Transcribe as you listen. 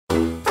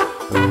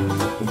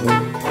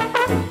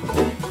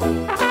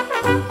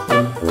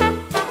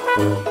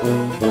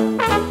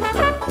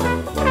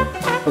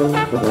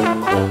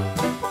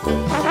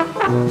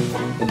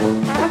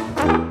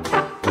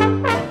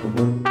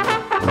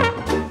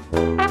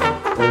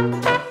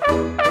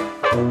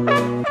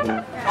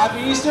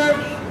Happy Easter!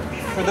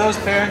 For those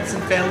parents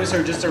and families who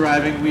are just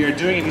arriving, we are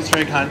doing an Easter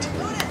egg hunt.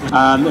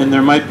 And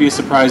there might be a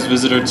surprise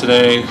visitor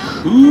today.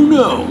 Who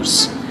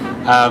knows?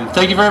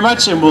 Thank you very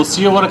much, and we'll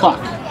see you at 1 o'clock.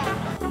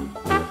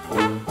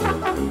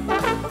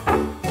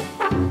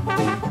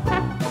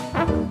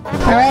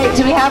 All right,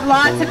 do we have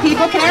lots of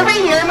people? Can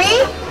everybody hear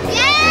me?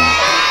 Yeah!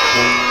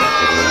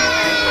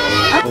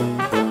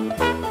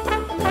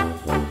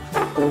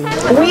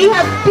 We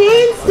have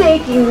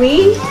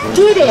painstakingly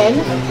hidden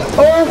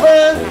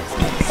over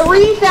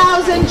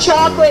 3,000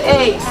 chocolate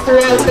eggs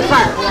throughout the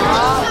park.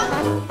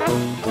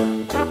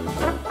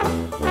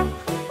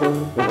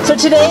 So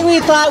today we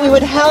thought we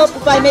would help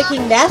by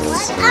making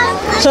nests.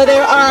 So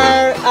there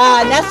are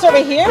nests over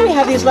here. We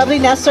have these lovely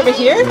nests over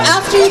here.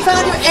 After you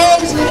found your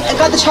eggs and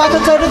got the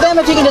chocolates out of them,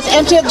 if you can just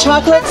empty out the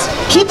chocolates,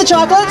 keep the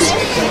chocolates,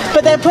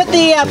 but then put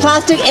the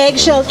plastic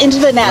eggshells into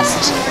the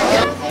nest.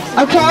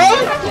 Okay?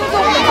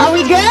 Are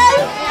we good?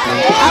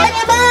 On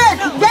your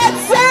mark, get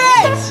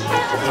set,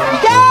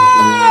 go!